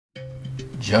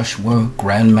Joshua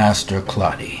Grandmaster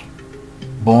Clottey,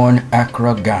 born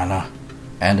Accra, Ghana,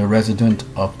 and a resident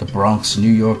of the Bronx, New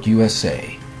York,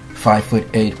 USA,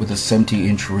 5'8" with a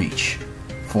 70-inch reach,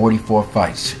 44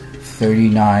 fights,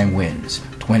 39 wins,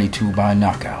 22 by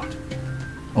knockout,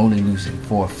 only losing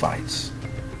 4 fights.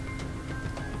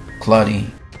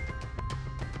 Clottey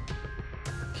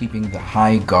keeping the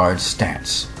high guard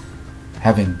stance,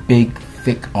 having big,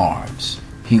 thick arms,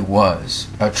 he was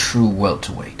a true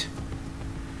welterweight.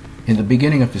 In the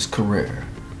beginning of his career,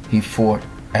 he fought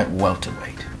at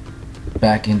welterweight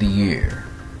back in the year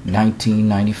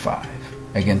 1995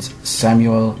 against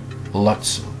Samuel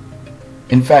Lutzu.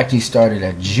 In fact, he started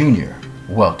at junior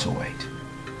welterweight.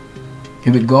 He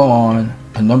would go on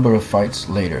a number of fights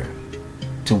later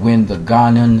to win the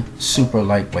Ghanaian super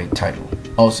lightweight title,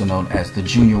 also known as the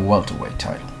junior welterweight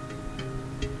title.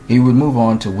 He would move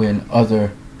on to win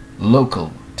other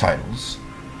local titles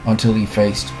until he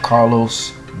faced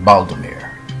Carlos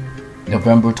Baldomir,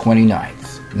 November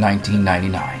 29th,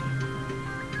 1999.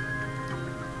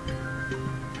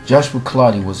 Joshua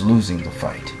Clottey was losing the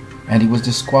fight, and he was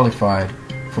disqualified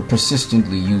for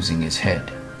persistently using his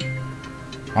head.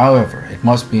 However, it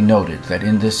must be noted that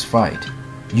in this fight,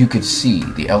 you could see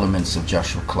the elements of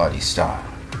Joshua Clottey's style.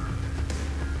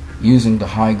 Using the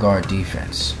high guard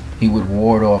defense, he would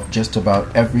ward off just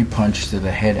about every punch to the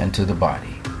head and to the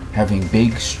body. Having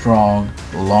big, strong,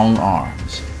 long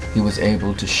arms, he was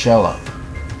able to shell up.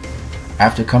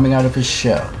 After coming out of his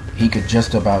shell, he could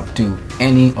just about do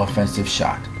any offensive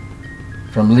shot,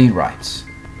 from lead rights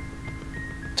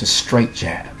to straight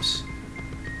jabs,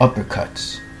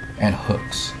 uppercuts, and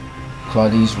hooks.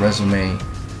 Clottey's resume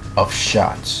of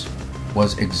shots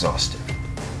was exhaustive.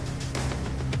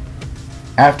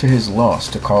 After his loss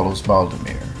to Carlos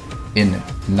Baldomir in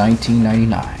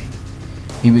 1999,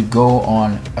 he would go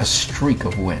on a streak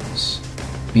of wins,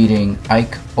 beating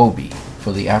Ike Obi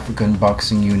for the African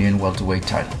Boxing Union welterweight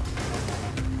title.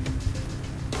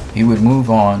 He would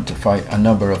move on to fight a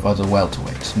number of other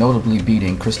welterweights, notably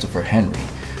beating Christopher Henry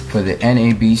for the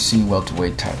NABC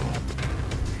welterweight title.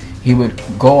 He would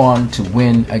go on to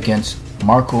win against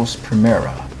Marcos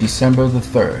Primera, December the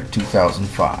 3rd,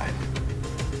 2005.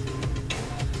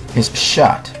 His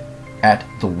shot at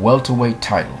the welterweight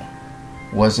title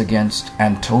was against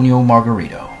Antonio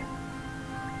Margarito,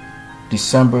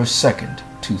 December 2nd,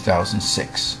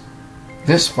 2006.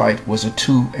 This fight was a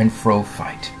to and fro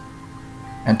fight.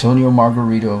 Antonio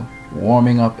Margarito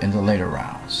warming up in the later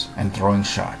rounds and throwing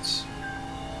shots,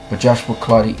 but Joshua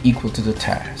Clottey equal to the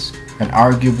task and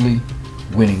arguably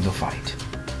winning the fight.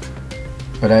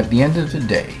 But at the end of the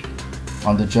day,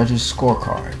 on the judges'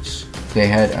 scorecards, they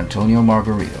had Antonio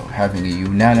Margarito having a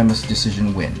unanimous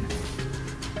decision win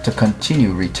to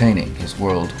continue retaining his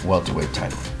world welterweight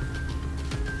title.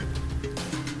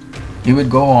 He would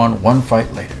go on one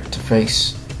fight later to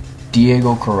face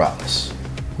Diego Corrales,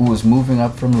 who was moving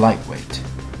up from lightweight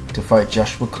to fight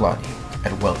Joshua Clottey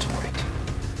at welterweight.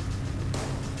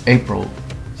 April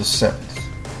the 7th,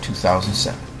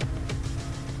 2007.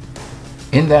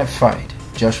 In that fight,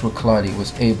 Joshua Clottey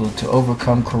was able to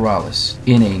overcome Corrales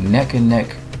in a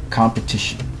neck-and-neck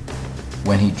competition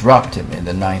when he dropped him in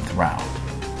the 9th round.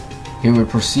 He would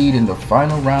proceed in the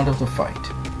final round of the fight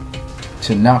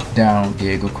to knock down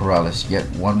Diego Corrales yet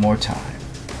one more time.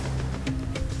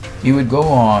 He would go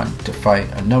on to fight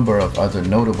a number of other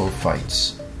notable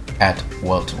fights at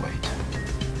welterweight,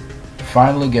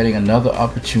 finally getting another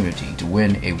opportunity to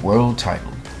win a world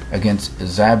title against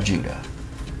Zab Judah,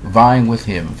 vying with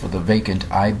him for the vacant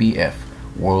IBF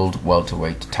World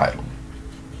Welterweight title,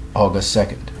 August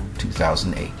 2nd,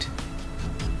 2008.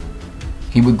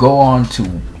 He would go on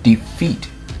to defeat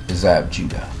Zab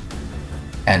Judah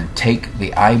and take the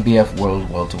IBF World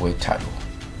Welterweight title.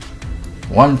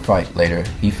 One fight later,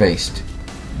 he faced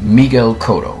Miguel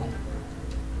Cotto,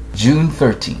 June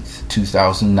 13th,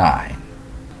 2009.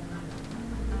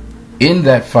 In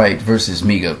that fight versus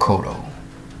Miguel Cotto,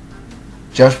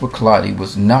 Joshua Clottey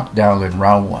was knocked down in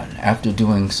round 1 after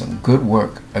doing some good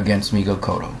work against Miguel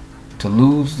Cotto to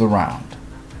lose the round.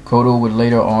 Cotto would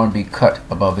later on be cut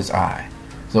above his eye,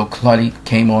 though Clottey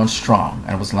came on strong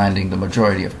and was landing the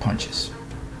majority of punches.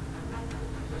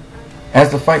 As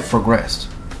the fight progressed,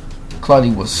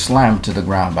 Clottey was slammed to the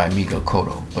ground by Miguel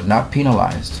Cotto, but not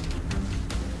penalized.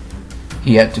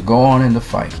 He had to go on in the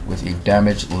fight with a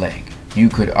damaged leg. You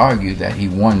could argue that he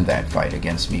won that fight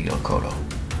against Miguel Cotto,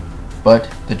 but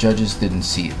the judges didn't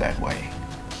see it that way,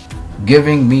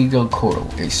 giving Miguel Cotto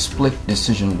a split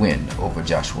decision win over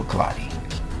Joshua Clottey.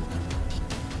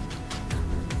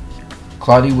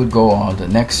 Clottey would go on the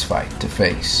next fight to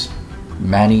face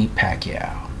Manny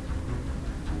Pacquiao,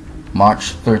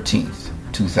 March 13th,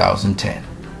 2010.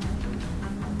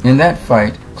 In that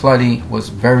fight, Clottey was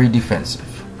very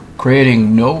defensive,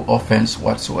 creating no offense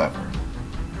whatsoever,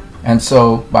 and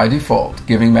so, by default,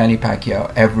 giving Manny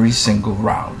Pacquiao every single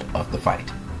round of the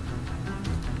fight.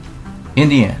 In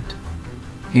the end,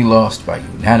 he lost by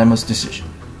unanimous decision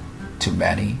to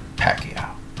Manny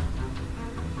Pacquiao.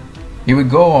 He would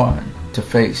go on to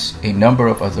face a number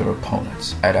of other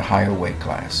opponents at a higher weight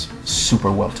class,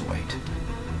 super welterweight.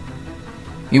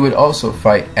 He would also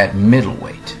fight at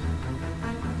middleweight,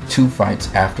 2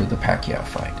 fights after the Pacquiao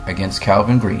fight against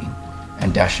Calvin Green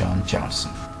and Dashawn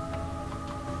Johnson.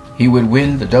 He would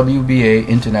win the WBA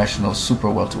International Super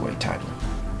Welterweight title.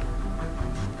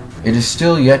 It is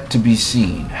still yet to be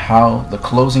seen how the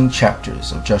closing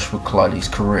chapters of Joshua Clottey's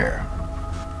career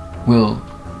will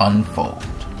unfold.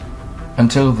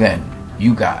 Until then,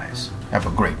 you guys have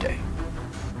a great day.